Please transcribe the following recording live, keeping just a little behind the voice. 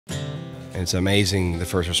And it's amazing the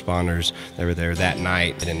first responders that were there that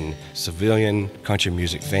night and civilian country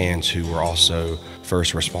music fans who were also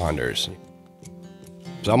first responders.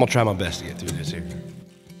 So I'm gonna try my best to get through this here.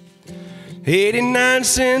 89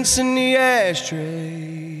 cents in the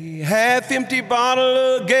ashtray, half-empty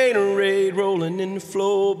bottle of Gatorade rolling in the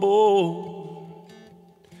floorboard.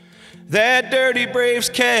 That dirty Braves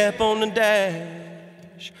cap on the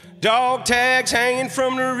dash, dog tags hanging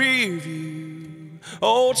from the rear view,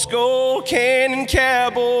 old skull cannon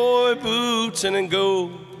cowboy boots and a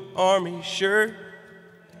gold army shirt.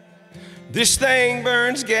 This thing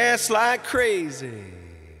burns gas like crazy,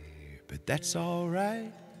 but that's all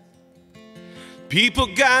right. People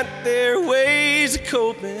got their ways of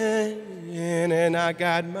coping, and I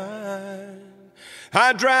got mine.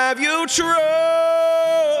 I drive your truck,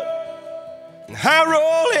 I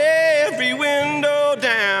roll every window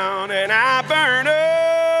down, and I burn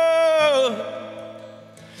up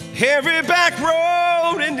every back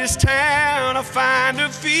road in this town. I find a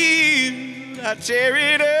field, I tear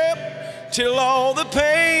it up till all the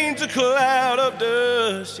paint's a cloud of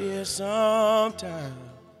dust. Yeah, sometimes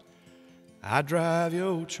I drive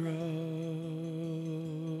your truck.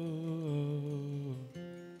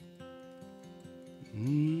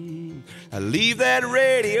 I leave that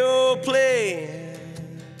radio playing,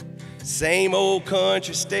 same old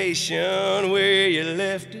country station where you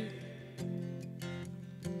left it.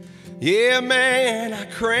 Yeah, man, I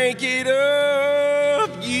crank it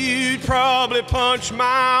up. You'd probably punch my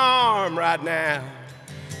arm right now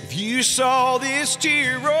if you saw this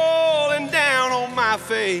tear rolling down on my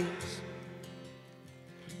face.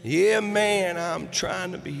 Yeah, man, I'm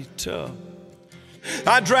trying to be tough.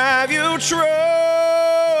 I drive your truck,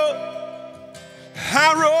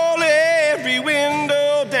 I roll every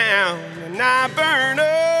window down, and I burn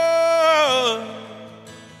up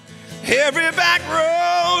every back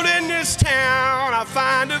road in this town. I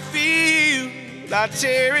find a field, I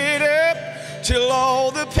tear it up till all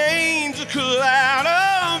the paint's a cloud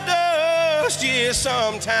of dust. Yeah,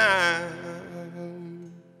 sometimes,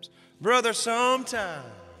 brother, sometimes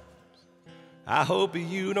I hope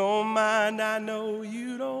you don't mind, I know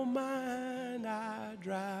you don't mind, I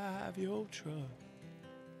drive your truck.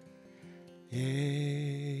 Yeah.